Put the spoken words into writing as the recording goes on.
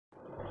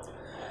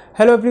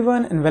Hello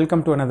everyone and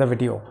welcome to another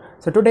video.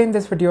 So today in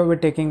this video we're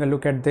taking a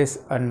look at this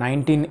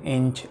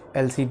 19-inch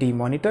LCD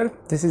monitor.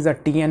 This is a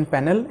TN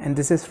panel and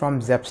this is from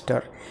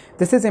ZEBSTER.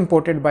 This is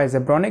imported by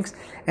Zebronics,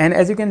 and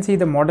as you can see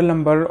the model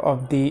number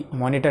of the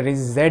monitor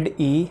is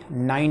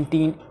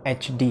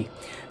ZE19HD.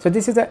 So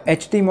this is a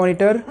HD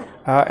monitor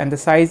and the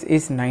size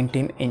is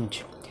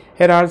 19-inch.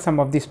 Here are some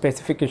of the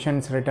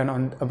specifications written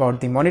on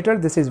about the monitor.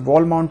 This is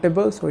wall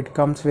mountable, so it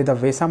comes with a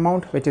VESA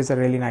mount, which is a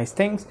really nice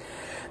thing.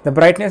 The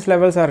brightness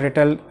levels are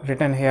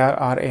written here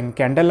are in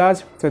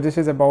candelas, so this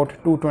is about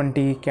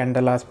 220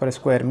 candelas per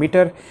square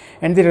meter,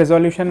 and the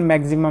resolution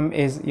maximum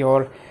is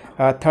your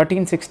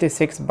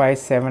 1366 by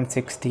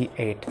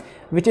 768,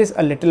 which is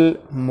a little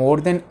more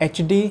than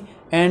HD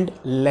and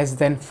less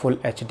than full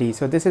HD.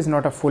 So this is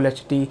not a full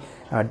HD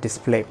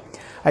display.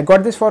 I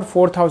got this for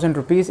 4,000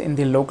 rupees in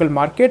the local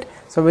market.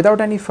 So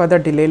without any further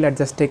delay, let's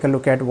just take a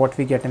look at what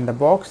we get in the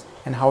box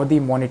and how the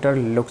monitor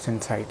looks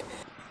inside.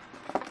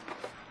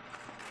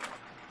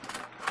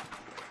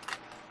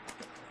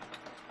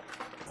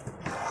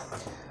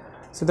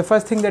 So the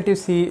first thing that you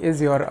see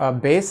is your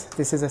base.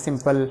 This is a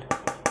simple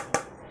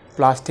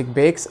plastic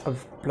base, a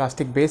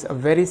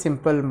very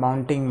simple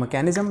mounting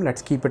mechanism.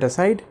 Let's keep it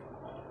aside.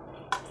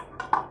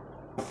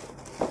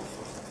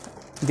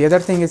 The other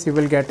thing is you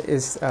will get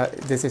is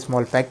this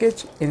small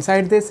package.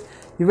 Inside this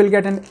you will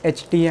get an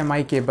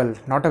HDMI cable,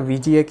 not a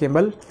VGA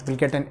cable. You will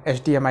get an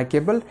HDMI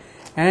cable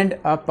and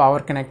a power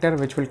connector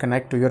which will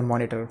connect to your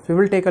monitor. We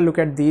will take a look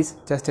at these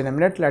just in a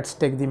minute. Let's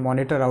take the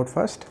monitor out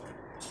first.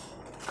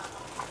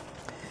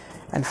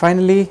 And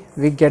finally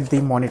we get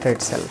the monitor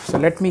itself. So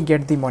let me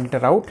get the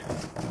monitor out.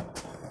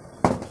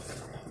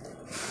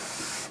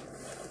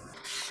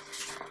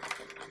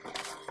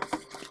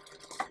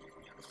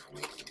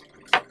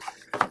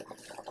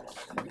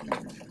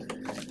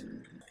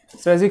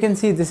 So as you can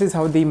see, this is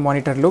how the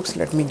monitor looks.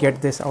 Let me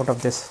get this out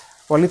of this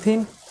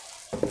polythene.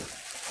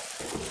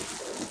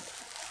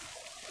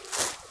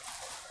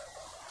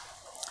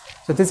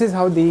 So this is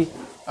how the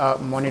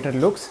monitor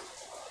looks.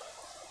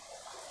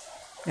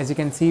 As you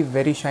can see,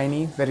 very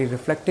shiny, very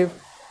reflective.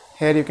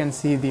 Here you can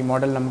see the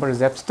model number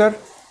ZEBSTER,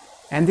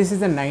 and this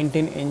is a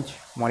 19-inch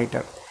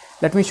monitor.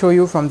 Let me show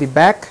you from the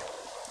back.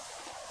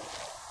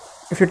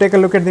 If you take a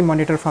look at the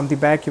monitor from the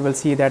back, you will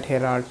see that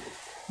here are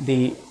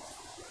the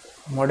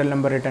model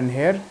number written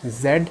here,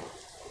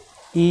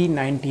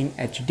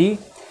 ZE19HD,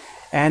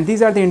 and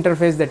these are the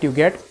interface that you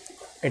get.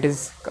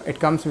 It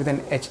comes with an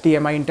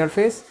HDMI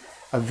interface,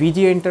 a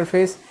VGA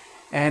interface,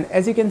 and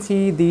as you can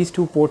see, these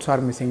two ports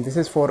are missing. This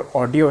is for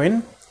audio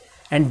in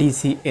and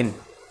DC in.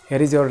 Here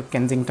is your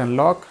Kensington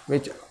lock,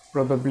 which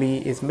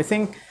probably is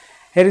missing.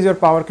 Here is your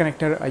power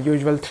connector, a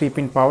usual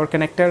 3-pin power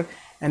connector,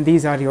 and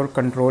these are your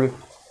control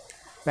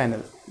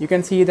panel. You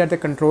can see that the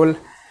control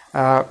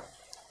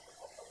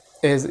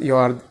is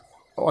your,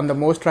 on the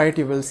most right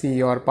you will see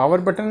your power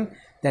button,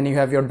 then you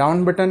have your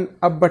down button,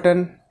 up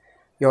button,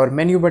 your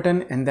menu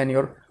button, and then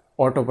your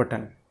auto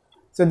button.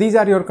 So these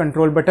are your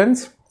control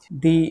buttons.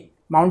 The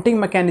mounting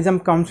mechanism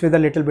comes with a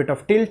little bit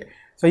of tilt,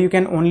 so you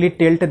can only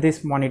tilt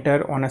this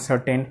monitor on a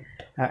certain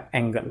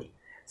angle.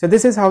 So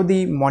this is how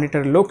the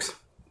monitor looks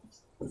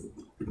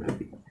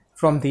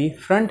from the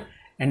front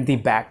and the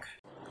back.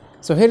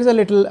 So here is a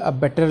little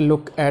better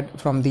look at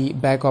from the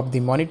back of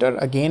the monitor.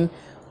 Again,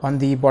 on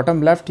the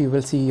bottom left you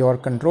will see your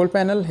control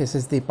panel. This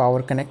is the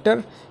power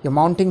connector, your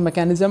mounting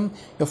mechanism,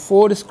 your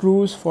 4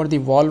 screws for the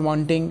wall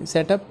mounting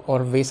setup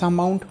or VESA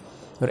mount,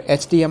 your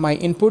HDMI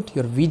input,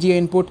 your VGA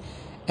input,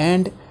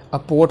 and a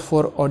port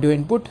for audio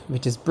input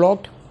which is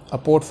blocked, a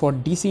port for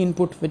DC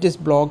input which is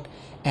blocked,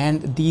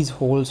 and these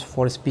holes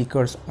for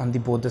speakers on the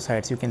both the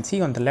sides. You can see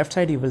on the left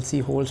side you will see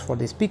holes for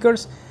the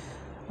speakers,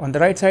 on the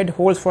right side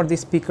holes for the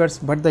speakers,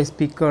 but the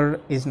speaker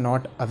is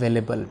not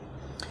available.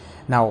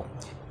 Now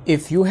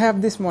if you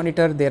have this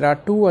monitor, there are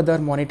two other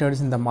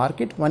monitors in the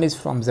market. One is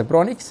from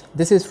Zebronics,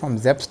 this is from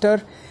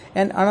ZEBSTER,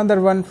 and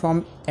another one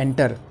from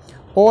Enter.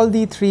 All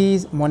the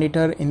three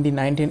monitor in the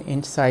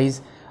 19-inch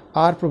size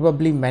are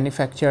probably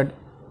manufactured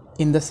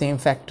in the same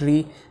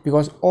factory,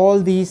 because all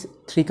these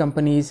three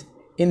companies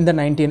in the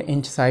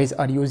 19-inch size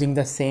are using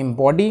the same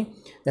body,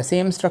 the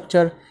same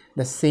structure,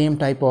 the same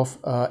type of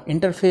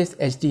interface,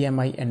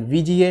 HDMI and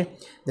VGA,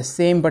 the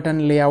same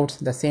button layouts,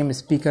 the same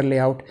speaker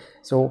layout.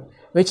 So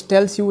which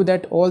tells you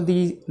that all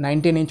the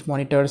 19-inch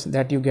monitors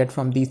that you get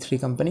from these three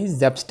companies,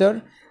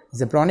 ZEBSTER,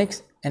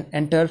 Zebronics and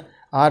Enter,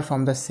 are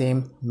from the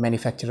same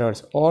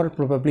manufacturers, or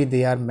probably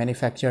they are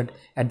manufactured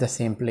at the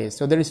same place.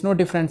 So there is no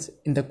difference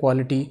in the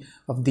quality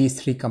of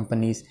these three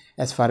companies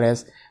as far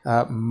as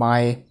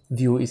my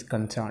view is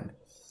concerned.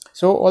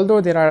 So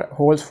although there are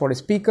holes for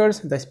speakers,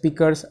 the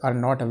speakers are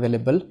not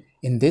available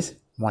in this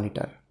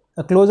monitor.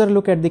 A closer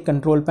look at the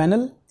control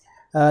panel.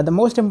 The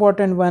most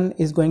important one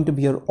is going to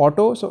be your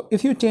auto. So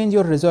if you change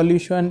your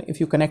resolution,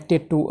 if you connect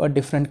it to a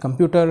different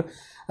computer,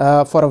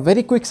 for a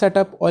very quick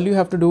setup, all you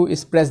have to do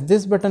is press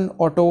this button,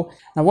 auto.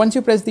 Now once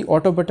you press the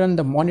auto button,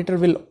 the monitor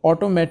will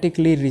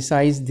automatically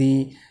resize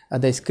the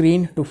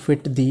screen to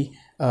fit the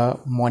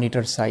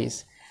monitor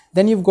size.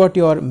 Then you've got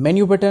your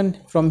menu button.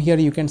 From here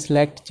you can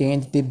select,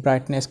 change the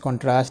brightness,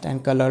 contrast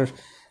and color,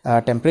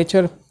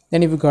 temperature.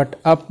 Then you've got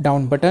up,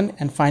 down button,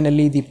 and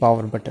finally the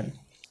power button.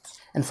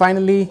 And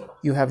finally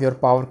you have your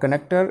power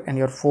connector and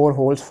your 4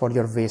 holes for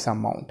your VESA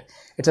mount.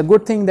 It's a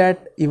good thing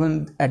that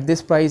even at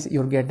this price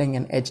you're getting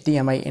an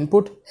HDMI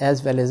input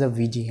as well as a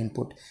VGA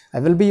input. I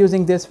will be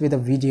using this with a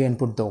VGA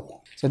input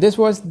though. So this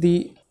was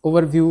the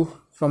overview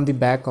from the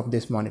back of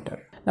this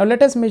monitor. Now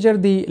let us measure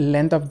the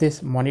length of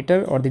this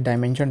monitor or the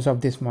dimensions of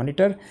this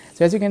monitor.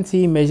 So as you can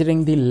see,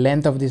 measuring the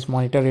length of this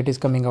monitor, it is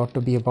coming out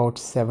to be about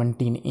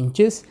 17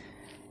 inches.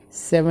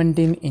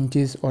 17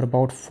 inches or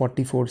about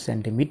 44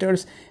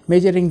 centimeters.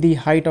 Measuring the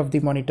height of the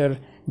monitor,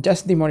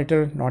 just the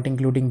monitor, not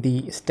including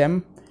the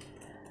stem,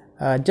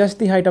 just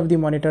the height of the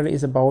monitor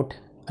is about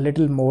a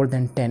little more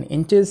than 10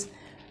 inches.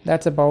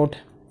 That's about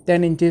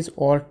 10 inches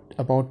or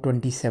about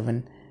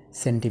 27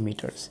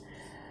 centimeters.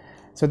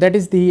 So that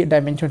is the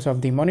dimensions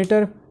of the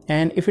monitor.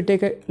 And if you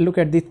take a look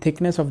at the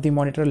thickness of the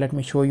monitor, let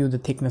me show you the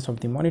thickness of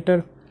the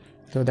monitor.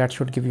 So that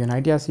should give you an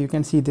idea. So you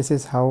can see this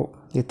is how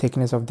the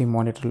thickness of the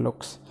monitor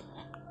looks.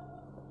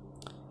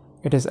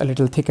 It is a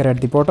little thicker at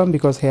the bottom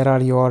because here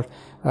are your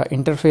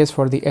interface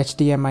for the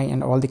HDMI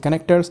and all the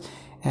connectors,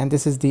 and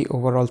this is the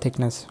overall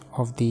thickness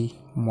of the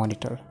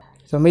monitor.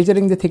 So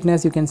measuring the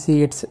thickness, you can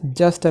see it's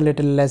just a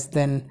little less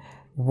than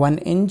 1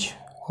 inch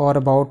or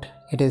about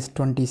it is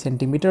 20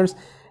 centimeters,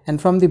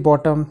 and from the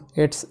bottom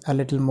it's a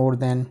little more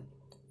than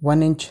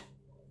 1 inch,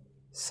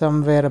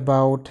 somewhere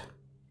about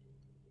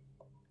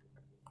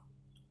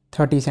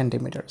 30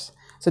 centimeters.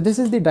 So this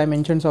is the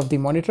dimensions of the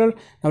monitor.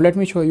 Now let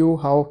me show you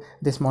how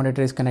this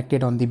monitor is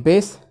connected on the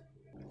base.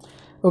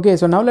 Okay,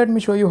 so now let me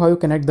show you how you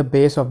connect the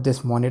base of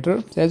this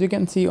monitor. So as you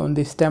can see on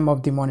the stem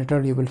of the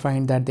monitor, you will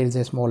find that there is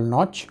a small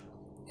notch,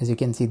 as you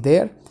can see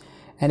there.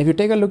 And if you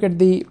take a look at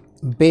the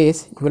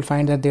base, you will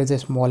find that there is a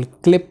small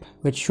clip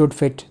which should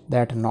fit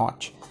that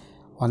notch.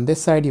 On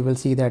this side, you will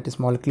see that a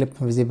small clip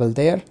visible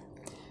there.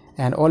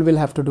 And all we'll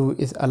have to do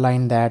is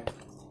align that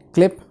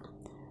clip.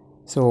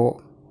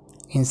 So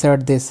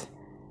insert this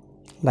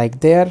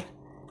like there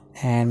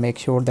and make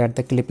sure that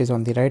the clip is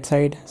on the right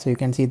side. So you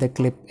can see the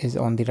clip is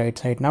on the right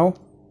side now.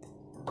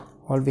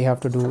 All we have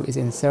to do is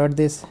insert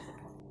this,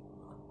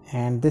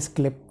 and this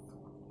clip,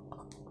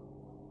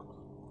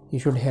 you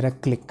should hear a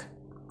click.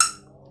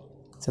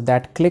 So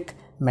that click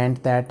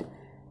meant that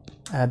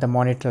the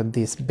monitor,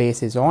 this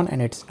base is on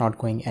and it's not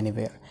going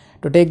anywhere.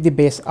 To take the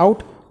base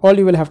out, all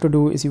you will have to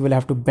do is you will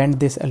have to bend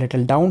this a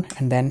little down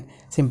and then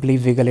simply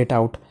wiggle it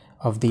out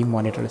of the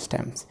monitor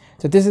stems.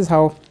 So this is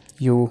how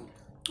you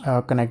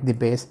connect the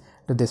base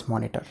to this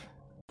monitor.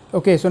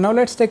 Okay, so now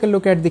let's take a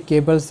look at the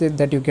cables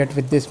that you get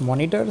with this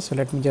monitor. So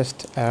let me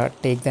just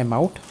take them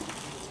out.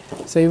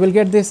 So you will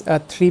get this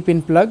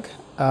 3-pin plug,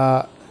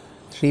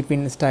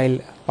 3-pin style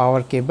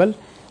power cable.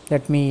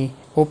 Let me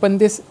open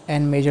this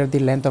and measure the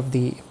length of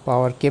the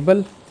power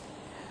cable.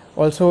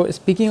 Also,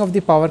 speaking of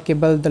the power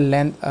cable, the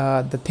length,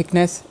 the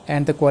thickness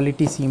and the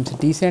quality seems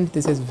decent.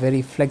 This is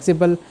very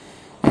flexible,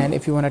 and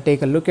if you want to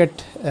take a look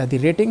at the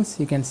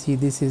ratings, you can see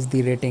this is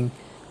the rating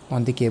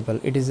on the cable.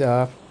 It is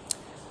a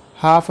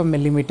 0.5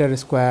 millimeter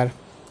square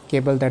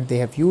cable that they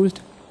have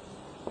used.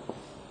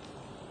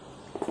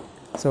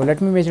 So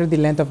let me measure the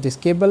length of this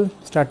cable,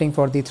 starting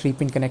for the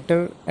 3-pin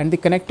connector, and the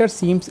connector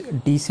seems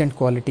decent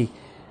quality.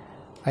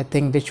 I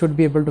think they should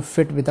be able to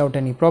fit without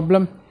any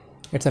problem.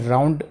 It's a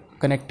round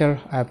connector.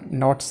 I have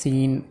not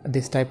seen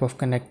this type of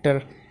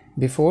connector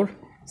before.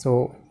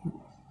 So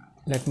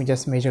let me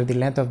just measure the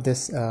length of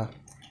this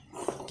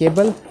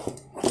cable.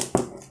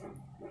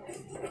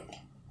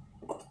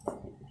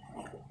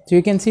 So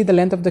you can see the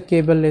length of the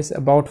cable is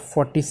about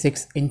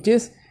 46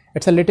 inches.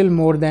 It's a little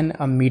more than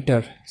a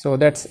meter, so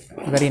that's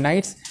very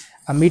nice.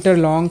 A meter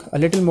long, a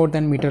little more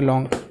than meter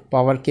long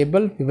power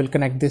cable. We will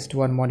connect this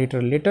to our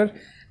monitor later.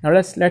 Now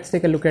let's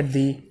take a look at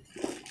the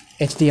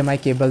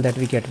HDMI cable that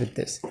we get with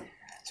this.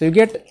 So you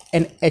get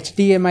an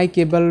HDMI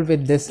cable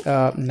with this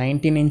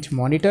 19-inch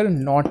monitor,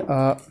 not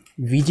a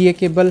VGA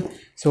cable.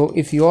 So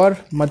if your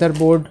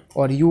motherboard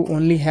or you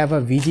only have a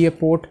VGA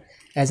port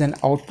as an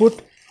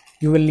output,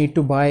 you will need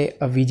to buy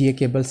a VGA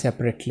cable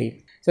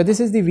separately. So this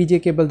is the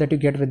VGA cable that you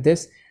get with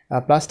this.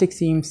 Plastic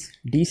seems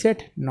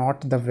decent,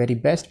 not the very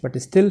best, but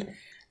still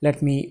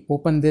let me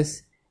open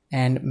this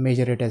and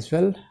measure it as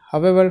well.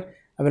 However,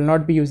 I will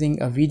not be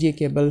using a VGA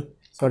cable,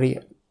 sorry,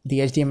 the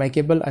HDMI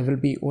cable. I will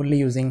be only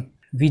using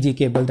VGA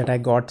cable that I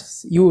got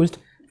used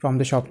from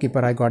the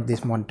shopkeeper I got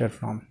this monitor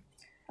from.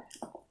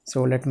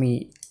 So let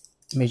me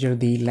measure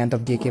the length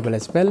of the cable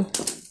as well.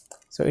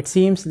 So it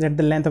seems that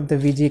the length of the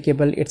VGA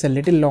cable, it's a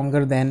little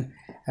longer than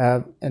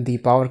the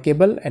power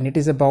cable, and it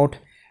is about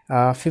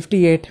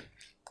 58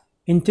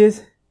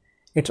 inches.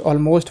 It's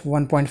almost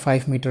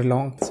 1.5 meter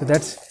long, so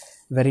that's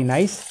very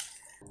nice.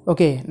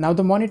 Okay, now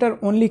the monitor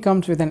only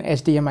comes with an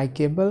HDMI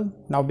cable.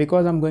 Now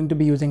because I'm going to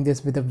be using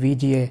this with a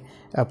VGA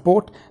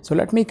port, so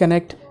let me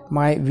connect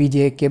my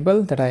VGA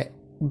cable that I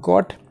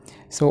got.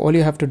 So all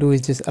you have to do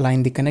is just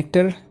align the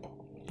connector,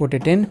 put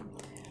it in,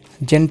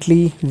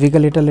 gently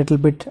wiggle it a little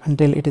bit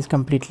until it is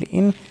completely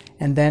in,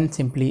 and then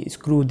simply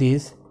screw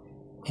these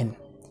in.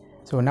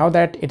 So now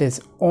that it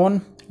is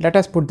on, let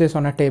us put this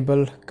on a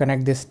table,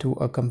 connect this to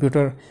a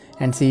computer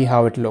and see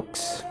how it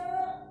looks.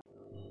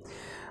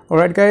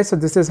 Alright guys, so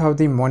this is how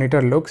the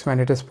monitor looks when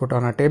it is put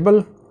on a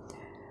table.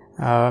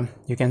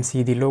 You can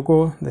see the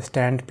logo, the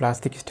stand,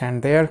 plastic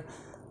stand there,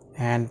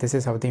 and this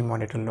is how the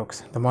monitor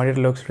looks. The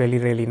monitor looks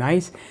really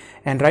nice,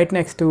 and right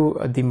next to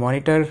the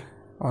monitor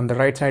on the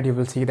right side you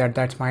will see that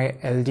that's my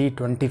LG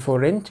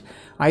 24-inch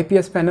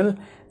IPS panel.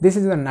 This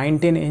is a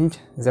 19-inch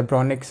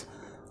Zebronics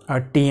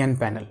TN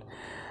panel.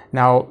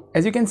 Now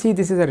as you can see,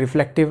 this is a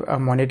reflective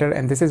monitor,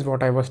 and this is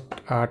what I was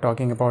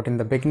talking about in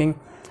the beginning.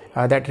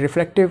 That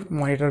reflective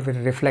monitor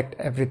will reflect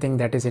everything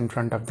that is in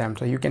front of them,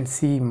 so you can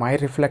see my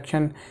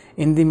reflection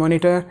in the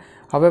monitor.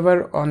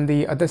 However, on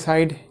the other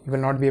side you will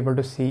not be able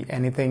to see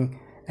any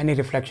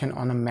reflection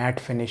on a matte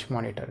finish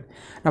monitor.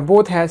 Now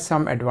both has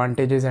some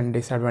advantages and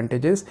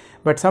disadvantages,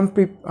 but some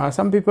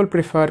people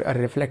prefer a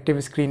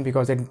reflective screen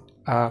because it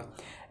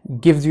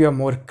gives you a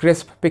more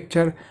crisp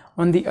picture.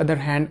 On the other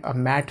hand, a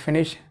matte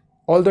finish,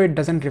 although it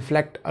doesn't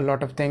reflect a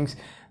lot of things,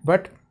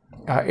 but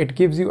it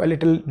gives you a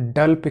little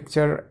dull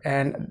picture,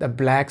 and the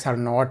blacks are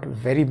not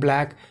very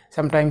black.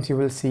 Sometimes you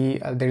will see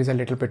there is a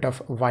little bit of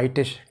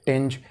whitish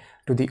tinge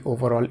to the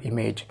overall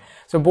image.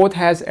 So both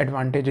has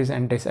advantages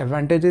and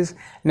disadvantages.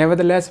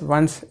 Nevertheless,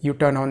 once you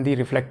turn on the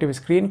reflective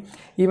screen,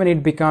 even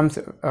it becomes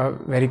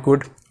very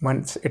good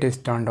once it is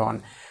turned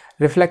on.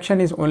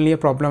 Reflection is only a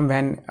problem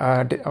when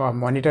a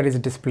monitor is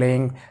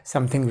displaying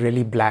something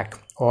really black,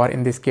 or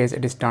in this case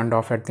it is turned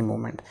off at the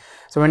moment.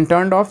 So when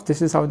turned off,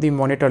 this is how the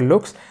monitor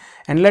looks.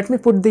 And let me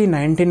put the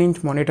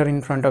 19-inch monitor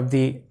in front of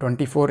the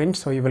 24-inch,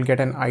 so you will get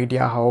an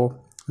idea how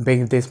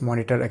big this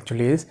monitor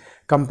actually is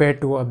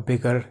compared to a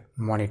bigger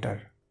monitor.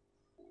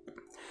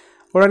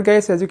 Alright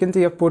guys, as you can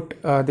see, I've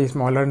put the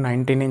smaller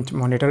 19-inch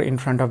monitor in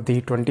front of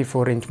the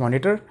 24-inch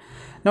monitor.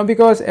 Now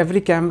because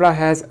every camera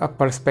has a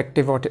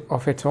perspective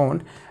of its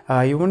own,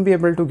 you won't be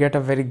able to get a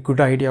very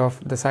good idea of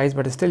the size,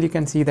 but still you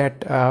can see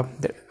that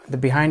the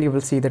behind you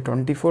will see the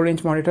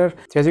 24-inch monitor.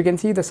 So as you can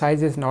see, the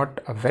size is not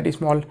very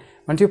small.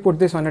 Once you put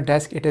this on a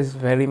desk, it is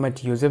very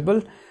much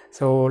usable.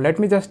 So let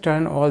me just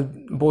turn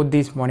both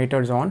these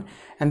monitors on,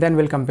 and then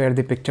we'll compare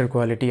the picture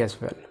quality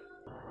as well.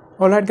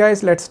 Alright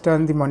guys, let's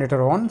turn the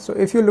monitor on. So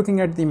if you're looking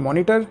at the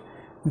monitor,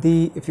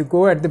 if you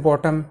go at the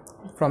bottom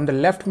from the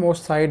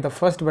leftmost side, the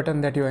first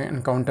button that you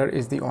encounter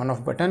is the on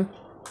off button.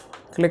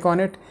 Click on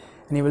it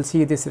and you will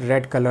see this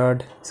red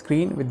colored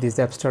screen with the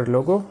ZEBSTER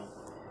logo,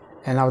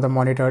 and now the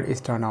monitor is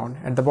turned on.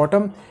 At the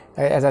bottom,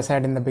 as I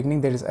said in the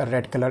beginning, there is a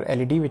red color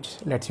LED which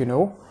lets you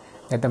know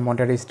that the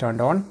monitor is turned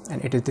on,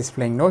 and it is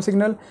displaying no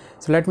signal.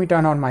 So let me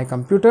turn on my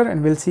computer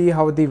and we'll see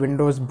how the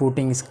Windows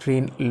booting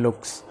screen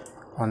looks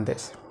on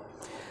this.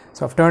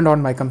 So I've turned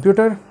on my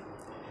computer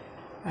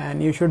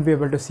and you should be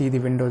able to see the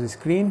Windows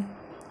screen.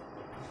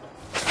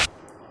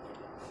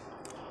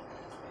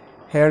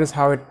 Here is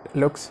how it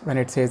looks when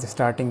it says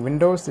starting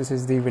Windows. This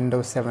is the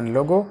Windows 7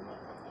 logo.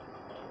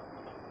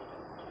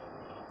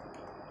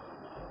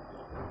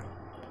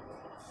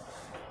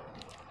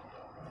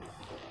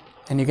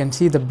 And you can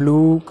see the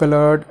blue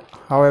colored,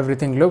 how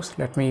everything looks.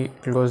 Let me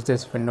close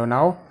this window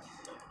now.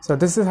 So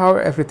this is how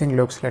everything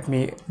looks. Let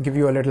me give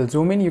you a little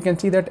zoom in. You can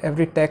see that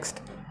every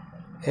text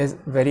is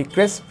very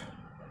crisp,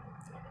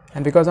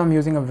 and because I'm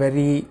using a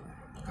very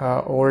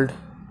old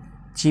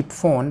cheap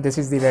phone, this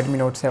is the Redmi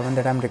Note 7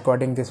 that I'm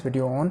recording this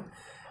video on,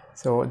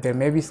 so there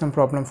may be some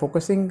problem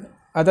focusing.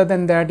 Other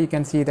than that, you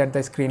can see that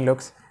the screen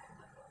looks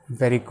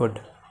very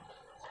good.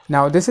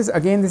 Now this is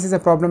a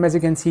problem. As you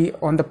can see,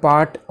 on the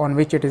part on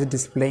which it is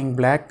displaying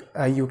black,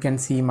 you can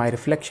see my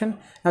reflection.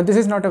 Now this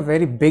is not a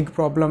very big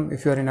problem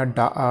if you're in a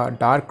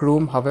dark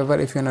room. However,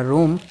 if you're in a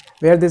room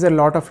where there's a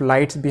lot of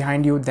lights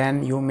behind you,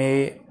 then you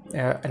may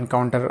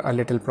encounter a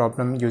little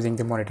problem using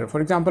the monitor. For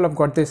example, I've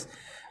got this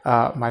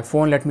my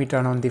phone. Let me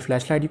turn on the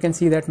flashlight. You can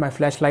see that my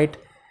flashlight,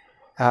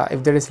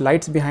 if there is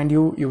lights behind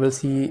you, you will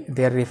see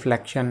their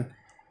reflection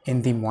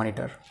in the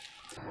monitor.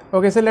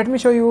 Okay, so let me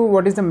show you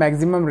what is the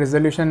maximum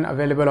resolution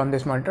available on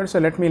this monitor. So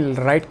let me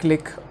right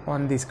click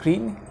on the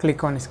screen,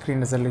 click on screen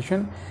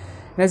resolution,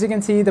 and as you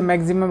can see, the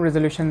maximum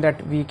resolution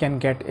that we can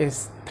get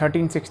is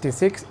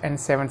 1366 and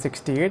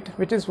 768,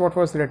 which is what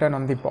was written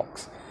on the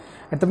box.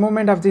 At the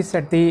moment, I've just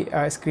set the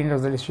screen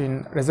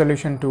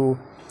resolution to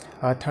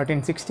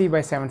 1360 by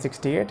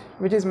 768,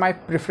 which is my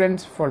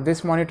preference for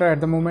this monitor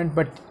at the moment,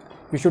 but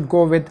you should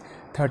go with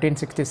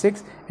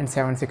 1366 and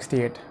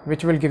 768,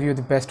 which will give you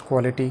the best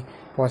quality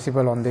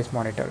possible on this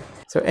monitor.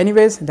 So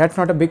anyways, that's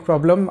not a big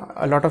problem.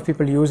 A lot of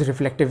people use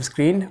reflective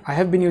screen. I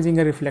have been using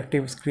a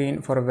reflective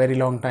screen for a very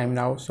long time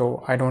now,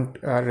 so I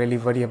don't really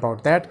worry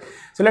about that.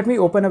 So let me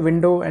open a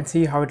window and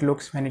see how it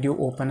looks when you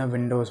open a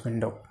Windows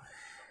window.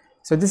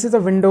 So this is a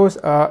Windows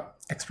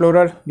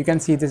Explorer. You can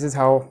see this is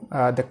how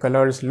the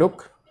colors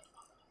look.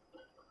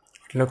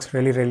 It looks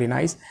really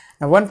nice.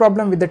 Now one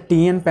problem with the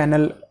TN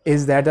panel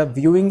is that the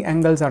viewing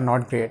angles are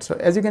not great. So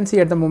as you can see,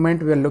 at the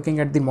moment we are looking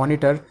at the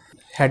monitor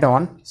head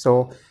on,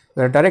 so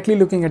We are directly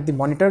looking at the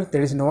monitor.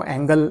 There is no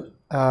angle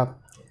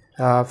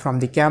from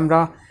the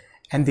camera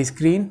and the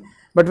screen,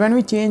 but when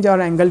we change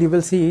our angle, you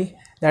will see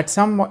that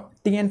some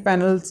TN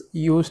panels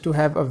used to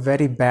have a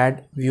very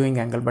bad viewing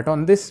angle, but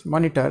on this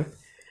monitor,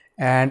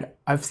 and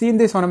I've seen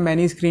this on a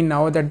many screen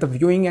now, that the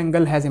viewing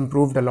angle has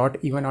improved a lot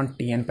even on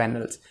TN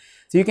panels.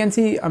 So you can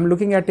see I'm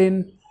looking at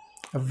in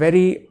a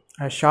very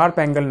sharp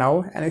angle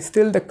now, and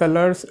still the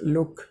colors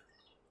look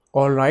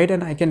all right,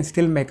 and I can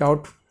still make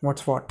out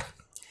what's what,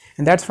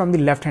 and that's from the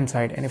left hand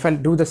side. And if I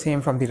do the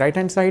same from the right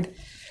hand side,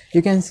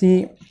 you can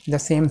see the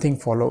same thing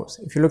follows.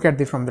 If you look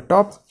at from the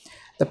top,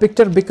 the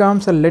picture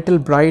becomes a little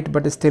bright,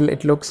 but still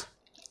it looks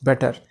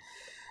better.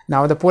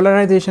 Now the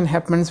polarization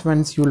happens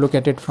once you look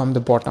at it from the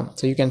bottom.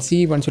 So you can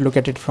see once you look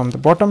at it from the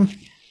bottom,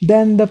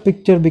 then the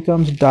picture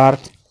becomes dark,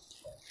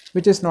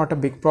 which is not a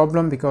big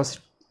problem because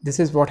this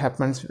is what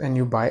happens when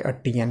you buy a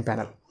TN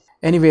panel.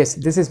 Anyways,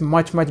 this is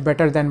much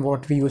better than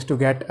what we used to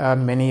get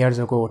many years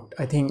ago.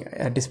 I think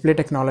display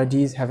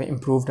technologies have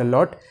improved a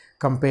lot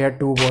compared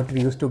to what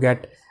we used to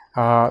get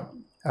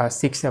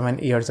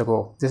 6-7 years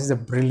ago. This is a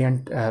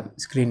brilliant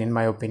screen in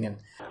my opinion.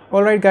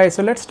 Alright guys,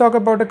 so let's talk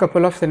about a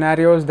couple of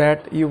scenarios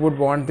that you would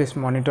want this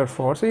monitor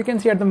for. So you can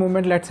see at the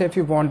moment, let's say if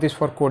you want this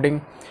for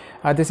coding,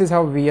 this is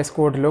how VS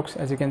Code looks.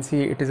 As you can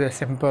see, it is a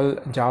simple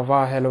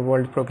Java Hello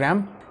World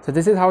program. So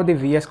this is how the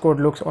VS Code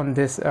looks on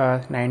this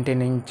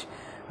 19-inch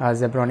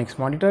Zebronics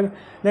monitor.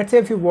 Let's say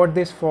if you want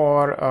this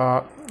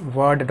for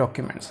Word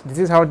documents, this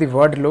is how the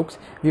Word looks.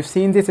 We've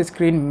seen this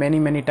screen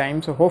many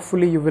times, so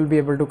hopefully you will be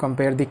able to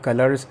compare the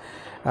colors,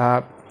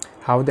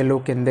 how they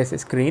look in this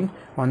screen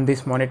on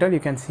this monitor.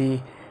 You can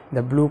see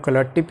the blue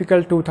color,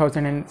 typical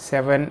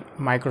 2007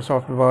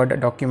 Microsoft Word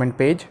document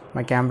page.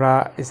 My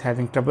camera is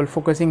having trouble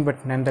focusing,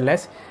 but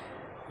nonetheless,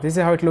 this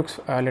is how it looks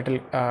a little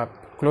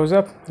close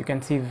up. You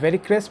can see very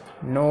crisp,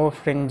 no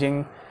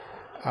fringing,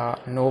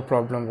 no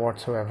problem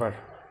whatsoever.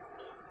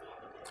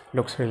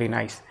 Looks really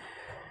nice.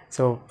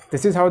 So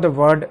this is how the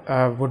Word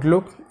would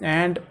look.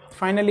 And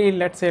finally,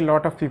 let's say a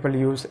lot of people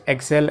use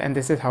Excel, and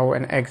this is how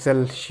an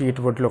Excel sheet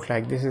would look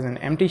like. This is an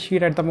empty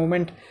sheet at the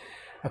moment.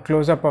 A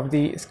close-up of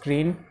the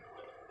screen.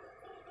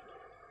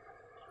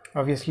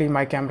 Obviously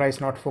my camera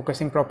is not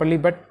focusing properly,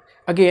 but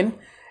again,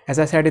 as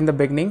I said in the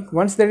beginning,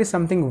 once there is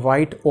something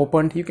white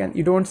opened,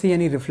 you don't see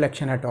any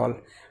reflection at all.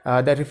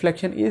 The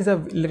reflection is a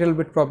little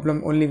bit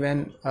problem only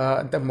when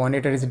the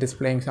monitor is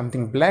displaying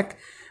something black,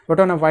 but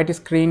on a white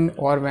screen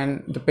or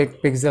when the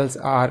pixels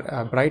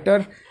are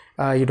brighter,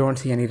 you don't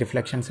see any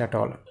reflections at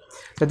all.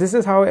 So this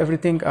is how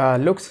everything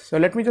looks. So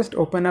let me just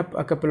open up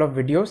a couple of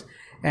videos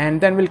and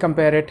then we'll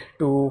compare it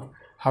to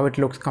how it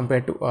looks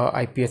compared to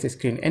IPS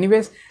screen.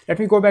 Anyways, let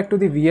me go back to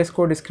the VS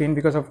Code screen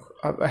because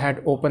I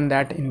had opened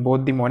that in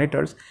both the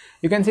monitors.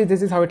 You can see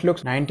this is how it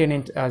looks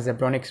 19-inch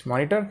Zebronics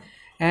monitor,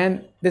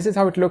 and this is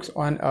how it looks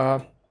on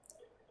a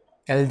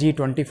LG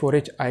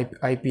 24-inch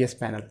IPS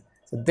panel.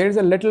 So there's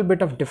a little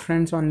bit of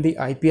difference on the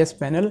IPS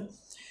panel,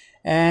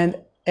 and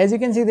as you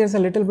can see, there's a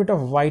little bit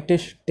of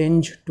whitish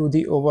tinge to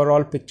the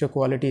overall picture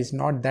quality. Is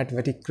not that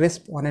very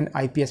crisp on an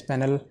IPS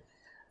panel.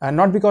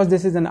 Not because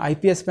this is an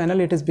IPS panel,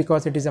 it is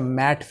because it is a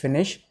matte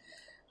finish.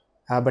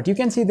 But you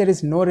can see there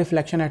is no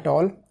reflection at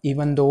all,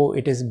 even though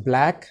it is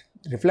black.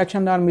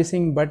 Reflections are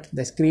missing, but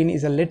the screen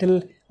is a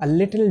little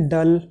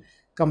dull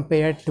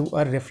compared to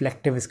a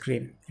reflective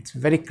screen. It's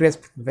very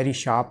crisp, very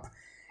sharp,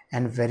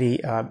 and very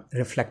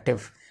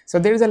reflective. So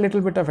there is a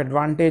little bit of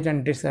advantage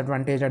and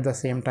disadvantage at the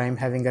same time,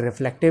 having a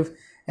reflective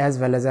as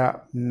well as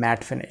a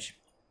matte finish.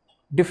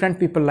 Different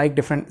people like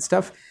different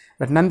stuff,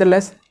 but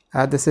nonetheless,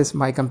 this is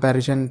my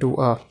comparison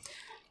to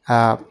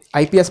a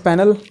IPS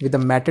panel with a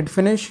matted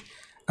finish,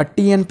 a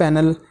TN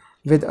panel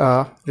with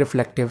a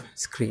reflective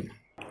screen.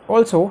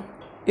 Also,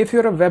 if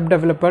you're a web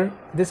developer,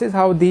 this is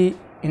how the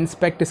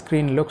inspect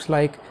screen looks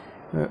like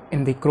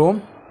in the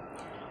Chrome.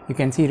 You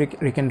can see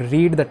you can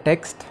read the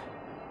text.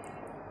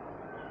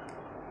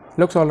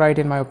 Looks all right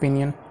in my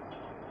opinion.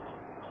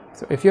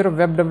 So if you're a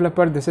web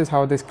developer, this is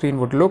how the screen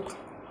would look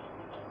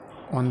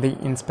on the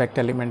inspect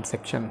element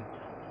section.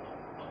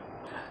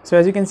 So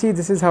as you can see,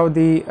 this is how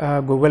the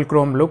Google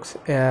Chrome looks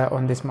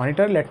on this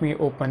monitor. Let me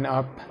open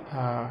up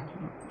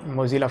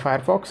Mozilla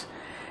Firefox,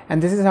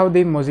 and this is how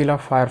the Mozilla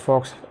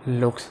Firefox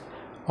looks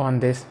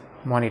on this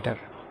monitor.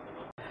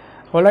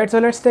 Alright, so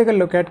let's take a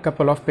look at a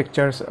couple of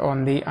pictures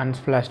on the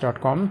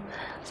unsplash.com.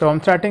 So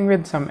I'm starting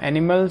with some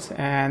animals,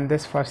 and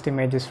this first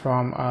image is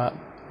from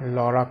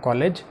Laura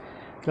College.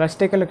 So let's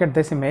take a look at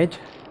this image.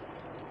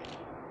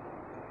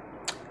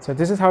 So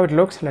this is how it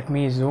looks. Let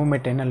me zoom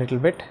it in a little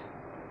bit.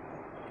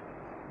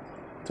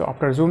 So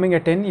after zooming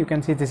it in, you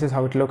can see this is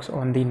how it looks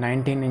on the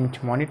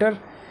 19-inch monitor.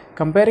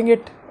 Comparing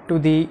it to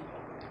the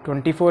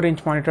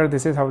 24-inch monitor,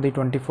 this is how the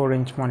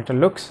 24-inch monitor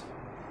looks.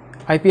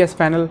 IPS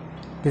panel,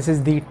 this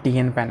is the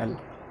TN panel.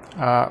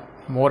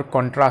 More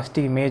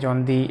contrasty image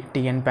on the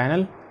TN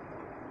panel,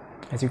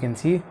 as you can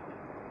see.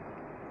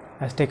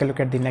 Let's take a look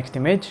at the next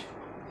image.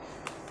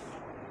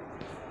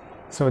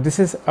 So this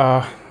is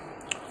a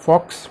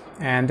fox,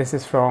 and this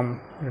is from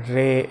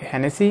Ray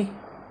Hennessy.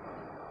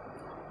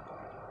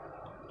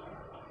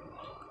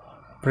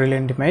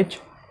 brilliant image,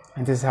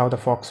 and this is how the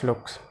Fox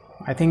looks.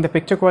 I think the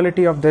picture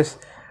quality of this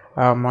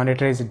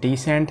monitor is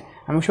decent.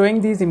 I'm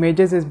showing these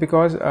images is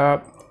because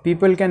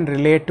people can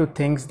relate to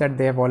things that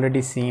they have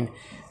already seen.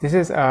 This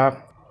is a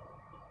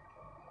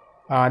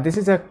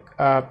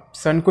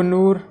Sun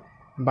Kunur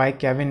by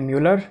Kevin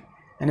Mueller,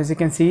 and as you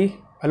can see,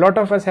 a lot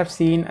of us have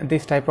seen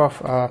this type of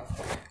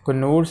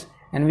Kunurs,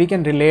 and we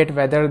can relate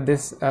whether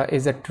this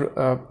is a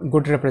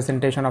good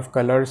representation of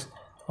colors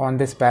on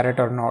this parrot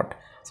or not.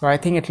 So I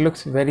think it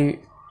looks very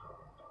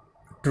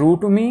true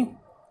to me.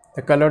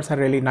 The colors are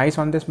really nice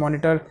on this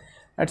monitor.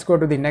 Let's go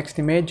to the next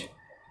image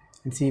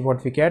and see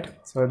what we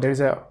get. So there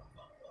is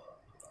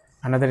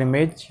another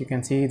image. You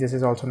can see this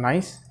is also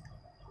nice.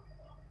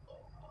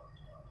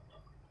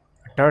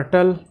 A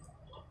turtle,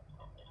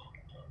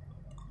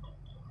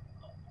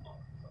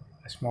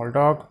 a small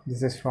dog.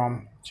 This is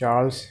from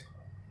Charles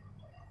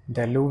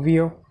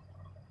Deluvio.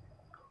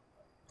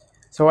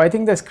 So I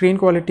think the screen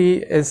quality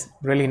is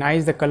really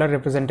nice. The color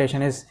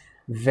representation is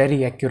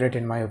very accurate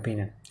in my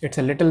opinion.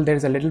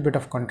 There's a little bit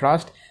of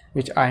contrast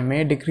which I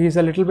may decrease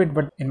a little bit,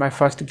 but in my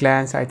first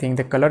glance I think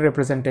the color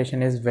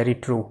representation is very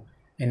true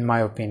in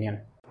my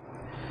opinion.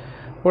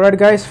 Alright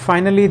guys,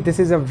 finally this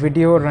is a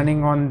video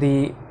running on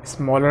the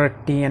smaller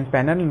TN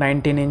panel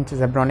 19-inch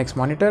Zebronics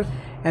monitor,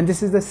 and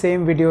this is the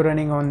same video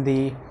running on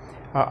the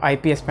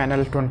IPS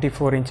panel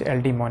 24-inch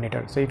LD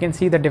monitor. So you can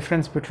see the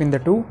difference between the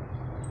two.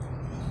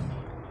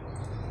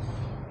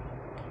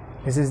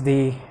 This is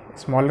the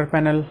smaller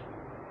panel,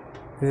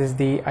 this is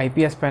the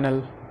IPS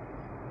panel,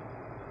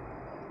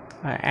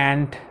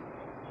 and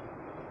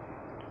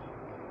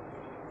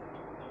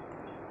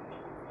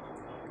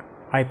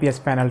IPS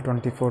panel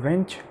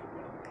 24-inch,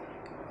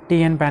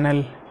 TN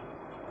panel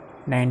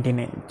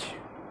 19-inch.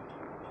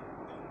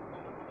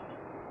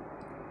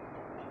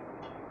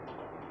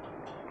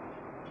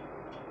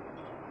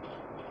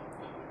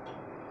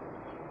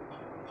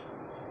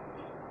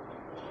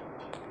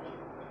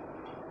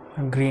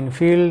 A green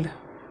field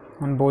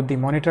on both the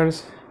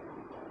monitors,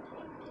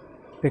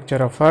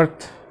 picture of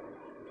Earth.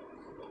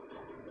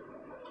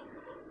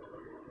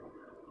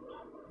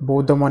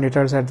 Both the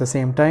monitors at the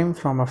same time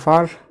from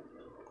afar.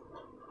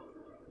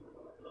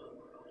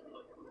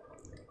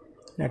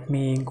 Let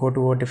me go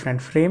to a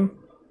different frame.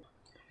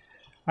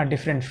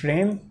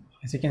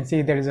 As you can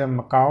see, there is a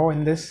macaw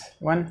in this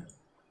one.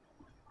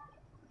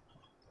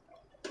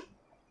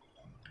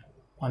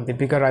 On the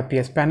bigger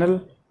IPS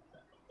panel,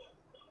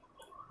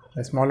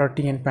 the smaller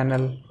TN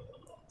panel,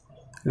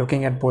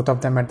 looking at both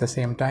of them at the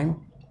same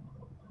time.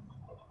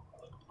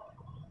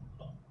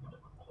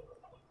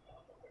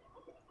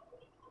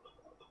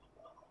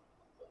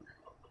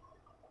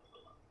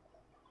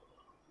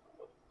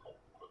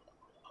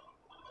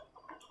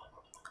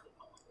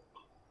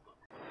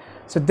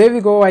 So there we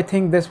go. I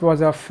think this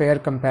was a fair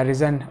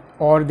comparison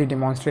or the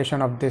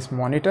demonstration of this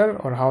monitor,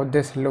 or how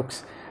this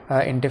looks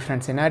in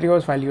different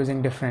scenarios while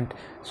using different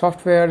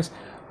softwares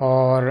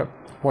or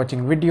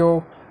watching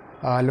video,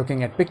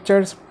 looking at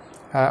pictures,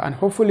 and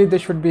hopefully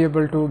this should be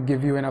able to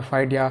give you enough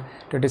idea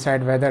to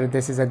decide whether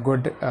this is a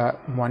good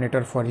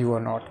monitor for you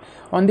or not.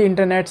 On the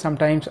internet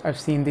sometimes I've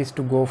seen these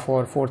to go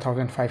for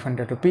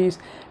 4,500 rupees.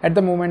 At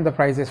the moment the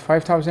price is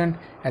 5,000.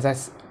 As I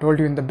told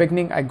you in the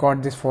beginning, I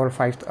got this for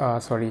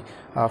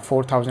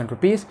 4,000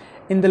 rupees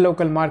in the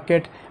local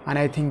market, and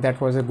I think that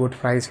was a good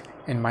price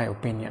in my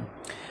opinion.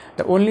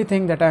 The only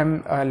thing that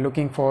I'm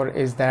looking for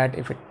is that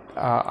if it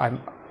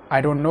I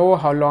don't know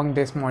how long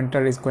this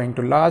monitor is going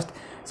to last.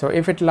 So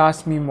if it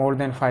lasts me more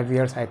than 5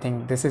 years, I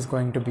think this is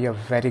going to be a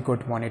very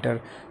good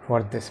monitor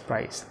for this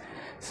price.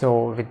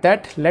 So with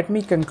that, let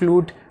me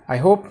conclude. I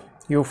hope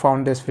you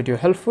found this video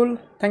helpful.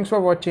 Thanks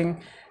for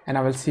watching, and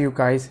I will see you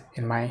guys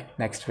in my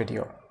next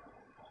video.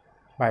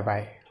 Bye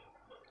bye.